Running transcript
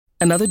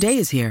Another day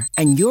is here,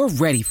 and you're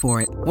ready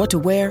for it. What to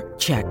wear?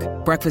 Check.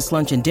 Breakfast,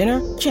 lunch, and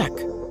dinner? Check.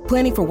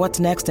 Planning for what's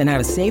next and how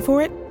to save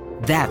for it?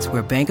 That's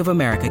where Bank of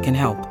America can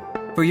help.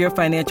 For your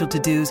financial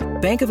to-dos,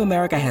 Bank of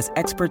America has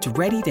experts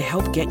ready to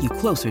help get you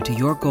closer to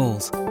your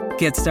goals.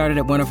 Get started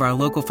at one of our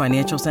local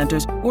financial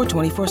centers or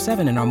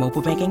 24/7 in our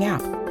mobile banking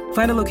app.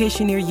 Find a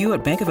location near you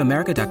at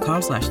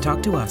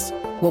bankofamerica.com/talktous.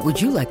 What would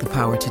you like the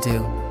power to do?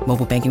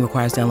 Mobile banking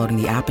requires downloading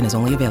the app and is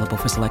only available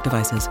for select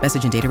devices.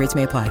 Message and data rates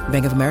may apply.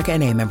 Bank of America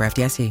N.A., member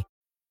FDIC.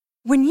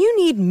 When you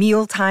need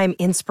mealtime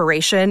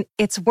inspiration,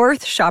 it's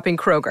worth shopping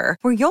Kroger,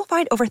 where you'll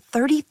find over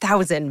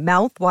 30,000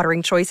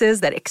 mouth-watering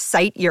choices that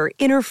excite your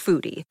inner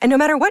foodie. And no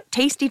matter what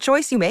tasty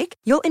choice you make,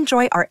 you'll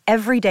enjoy our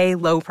everyday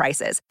low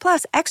prices,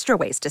 plus extra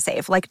ways to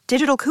save, like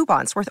digital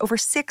coupons worth over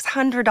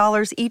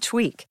 $600 each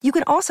week. You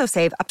can also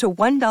save up to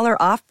 $1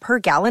 off per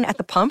gallon at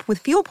the pump with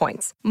fuel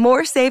points.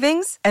 More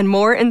savings and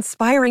more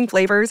inspiring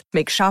flavors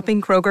make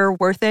shopping Kroger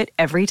worth it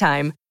every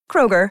time.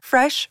 Kroger,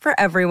 fresh for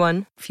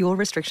everyone. Fuel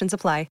restrictions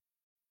apply.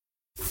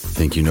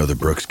 Think you know the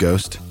Brooks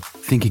Ghost?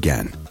 Think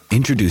again.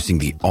 Introducing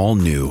the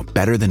all-new,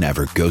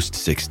 better-than-ever Ghost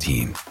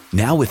 16.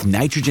 Now with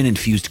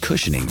nitrogen-infused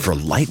cushioning for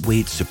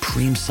lightweight,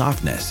 supreme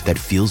softness that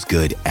feels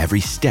good every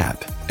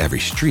step, every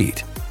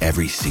street,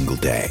 every single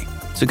day.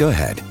 So go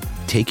ahead,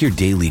 take your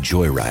daily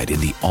joyride in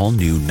the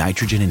all-new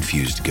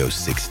nitrogen-infused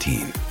Ghost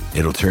 16.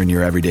 It'll turn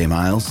your everyday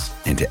miles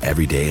into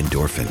everyday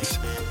endorphins.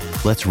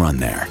 Let's run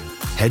there.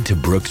 Head to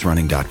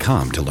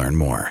brooksrunning.com to learn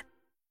more.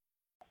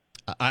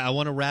 I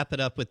want to wrap it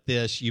up with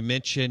this. You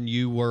mentioned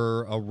you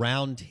were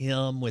around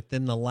him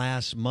within the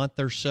last month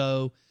or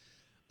so.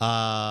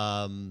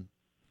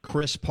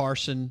 Chris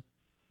Parson,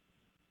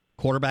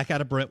 quarterback out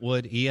of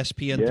Brentwood,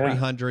 ESPN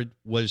 300,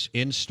 was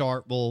in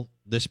Starkville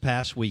this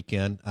past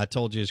weekend. I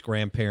told you his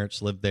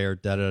grandparents lived there.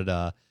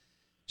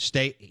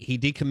 State, he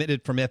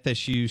decommitted from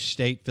FSU.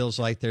 State feels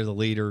like they're the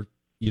leader.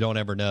 You don't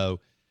ever know.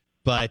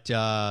 But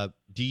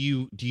do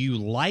you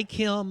like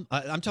him?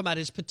 I'm talking about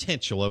his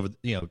potential over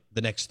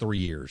the next 3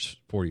 years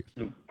for you.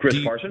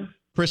 Chris Parson?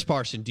 Chris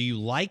Parson. Do you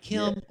like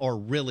him or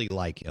really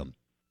like him,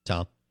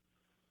 Tom?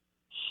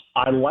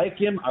 I like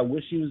him. I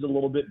wish he was a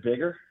little bit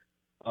bigger.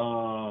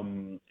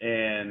 And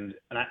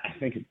I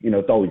think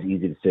it's always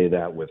easy to say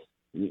that with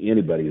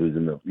anybody who's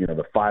in the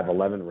the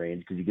 5'11"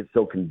 range, because you get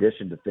so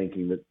conditioned to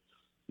thinking that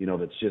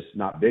that's just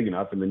not big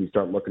enough. And then you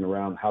start looking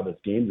around how this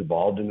game's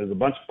evolved, and there's a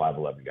bunch of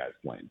 5'11" guys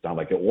playing. It's not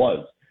like it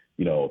was,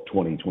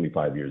 20,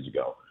 25 years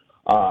ago.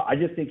 I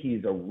just think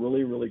he's a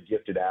really, really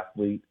gifted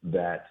athlete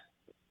that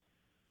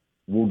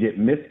will get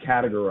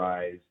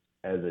miscategorized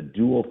as a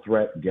dual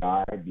threat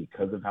guy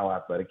because of how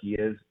athletic he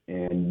is,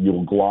 and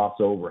you'll gloss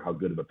over how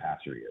good of a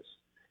passer he is.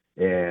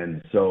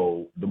 And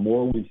so the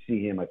more we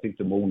see him, I think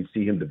the more we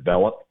see him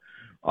develop,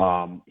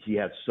 he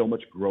has so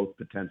much growth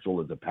potential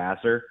as a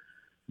passer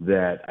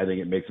that I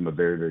think it makes him a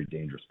very, very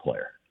dangerous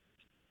player.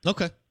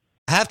 Okay.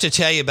 I have to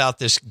tell you about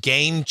this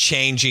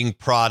game-changing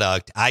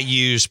product I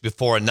use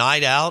before a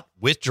night out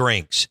with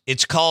drinks.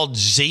 It's called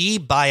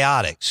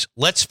Z-Biotics.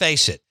 Let's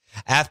face it,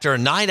 after a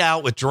night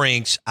out with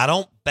drinks, I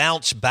don't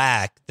bounce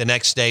back the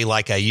next day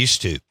like I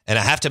used to, and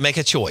I have to make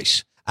a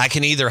choice. I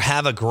can either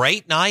have a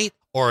great night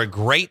or a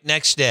great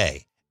next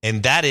day,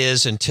 and that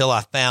is until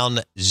I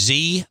found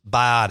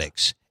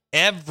Z-Biotics.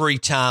 Every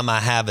time I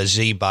have a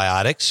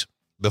Z-Biotics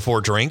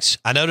before drinks,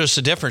 I notice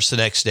a difference the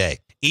next day.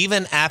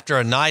 Even after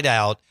a night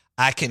out,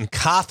 I can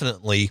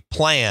confidently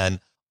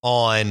plan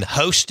on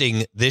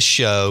hosting this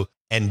show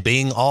and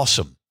being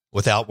awesome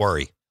without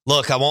worry.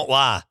 Look, I won't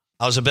lie.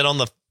 I was a bit on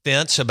the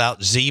fence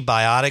about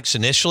Z-Biotics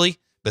initially,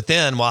 but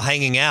then while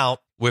hanging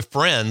out with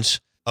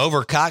friends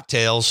over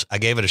cocktails, I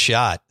gave it a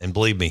shot. And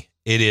believe me,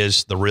 it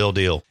is the real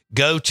deal.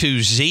 Go to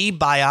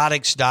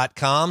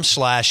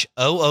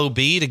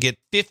zbiotics.com/OOB to get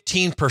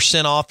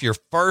 15% off your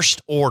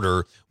first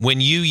order when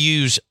you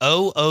use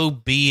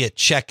OOB at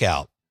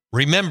checkout.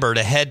 Remember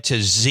to head to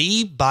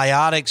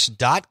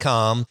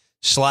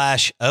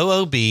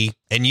zbiotics.com/OOB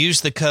and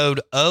use the code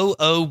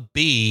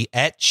OOB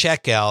at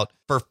checkout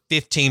for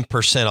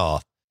 15%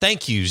 off.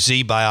 Thank you,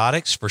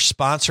 Z-Biotics, for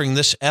sponsoring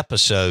this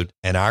episode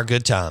and our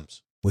good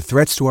times. With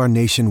threats to our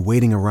nation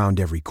waiting around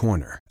every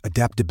corner,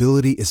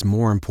 adaptability is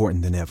more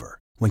important than ever.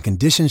 When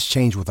conditions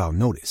change without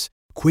notice,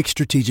 quick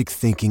strategic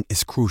thinking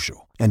is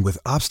crucial. And with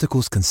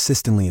obstacles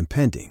consistently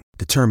impending,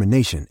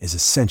 determination is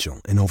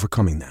essential in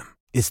overcoming them.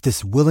 It's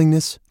this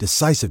willingness,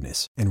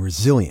 decisiveness, and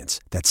resilience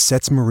that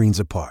sets Marines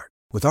apart.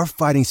 With our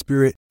fighting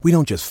spirit, we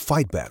don't just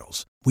fight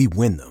battles, we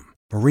win them.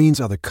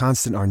 Marines are the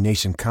constant our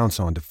nation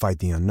counts on to fight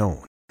the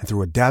unknown. And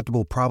through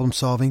adaptable problem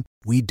solving,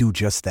 we do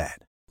just that.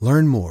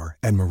 Learn more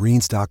at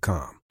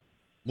Marines.com.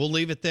 We'll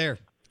leave it there.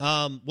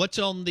 What's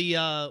on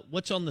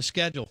the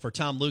schedule for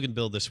Tom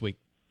Luginbill this week?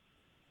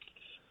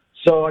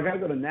 So I got to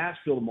go to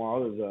Nashville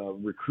tomorrow. There's a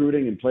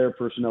recruiting and player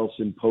personnel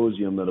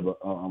symposium that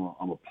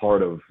I'm a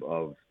part of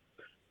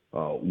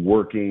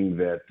working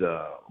that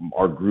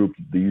our group,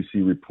 the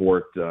UC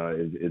Report,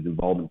 is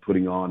involved in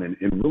putting on. And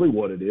really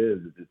what it is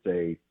it's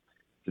a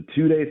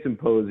 2-day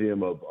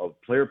symposium of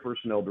player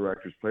personnel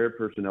directors, player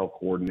personnel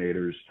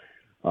coordinators,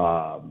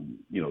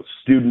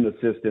 student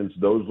assistants,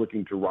 those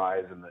looking to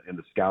rise in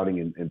the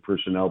scouting and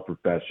personnel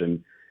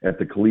profession at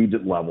the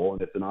collegiate level.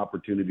 And it's an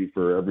opportunity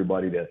for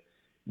everybody to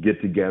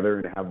get together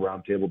and have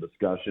roundtable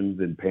discussions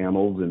and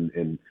panels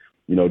and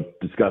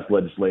discuss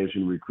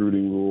legislation,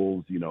 recruiting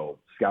rules,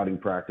 scouting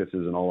practices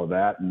and all of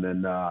that. And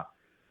then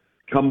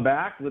come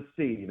back. Let's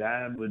see,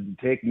 that would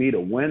take me to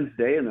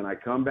Wednesday. And then I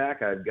come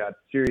back. I've got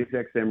Sirius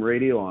XM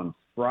radio on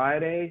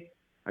Friday.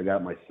 I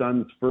got my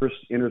son's first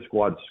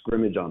inter-squad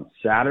scrimmage on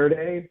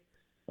Saturday.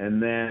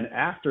 And then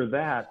after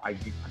that, I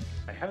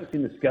haven't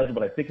seen the schedule,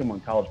 but I think I'm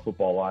on College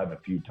Football Live a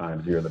few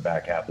times here in the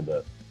back half of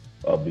the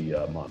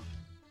month.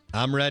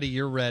 I'm ready.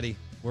 You're ready.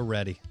 We're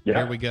ready. Yeah.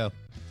 Here we go.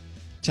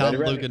 Tom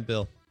Ready.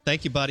 Luginbill.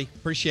 Thank you, buddy.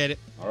 Appreciate it.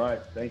 All right.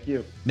 Thank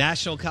you.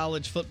 National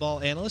college football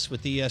analyst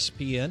with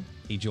ESPN.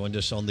 He joined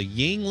us on the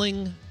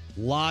Yuengling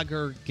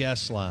Lager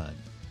guest line.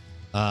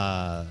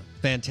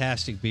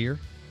 Fantastic beer.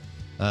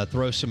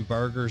 Throw some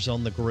burgers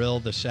on the grill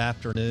this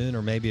afternoon,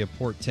 or maybe a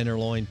pork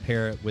tenderloin.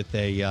 Pair it with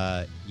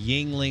a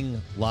Yuengling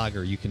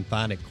Lager. You can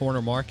find at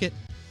Corner Market,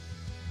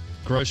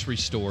 grocery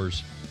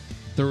stores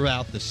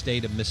throughout the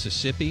state of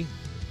Mississippi.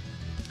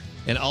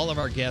 And all of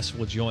our guests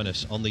will join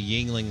us on the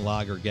Yuengling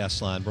Lager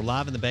guest line. We're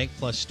live in the Bank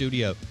Plus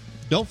studio.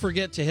 Don't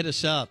forget to hit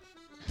us up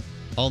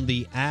on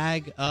the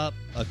Ag Up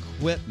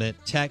Equipment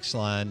text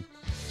line,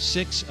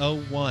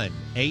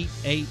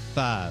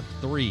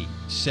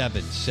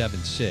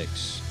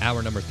 601-885-3776.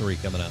 Hour number 3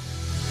 coming up.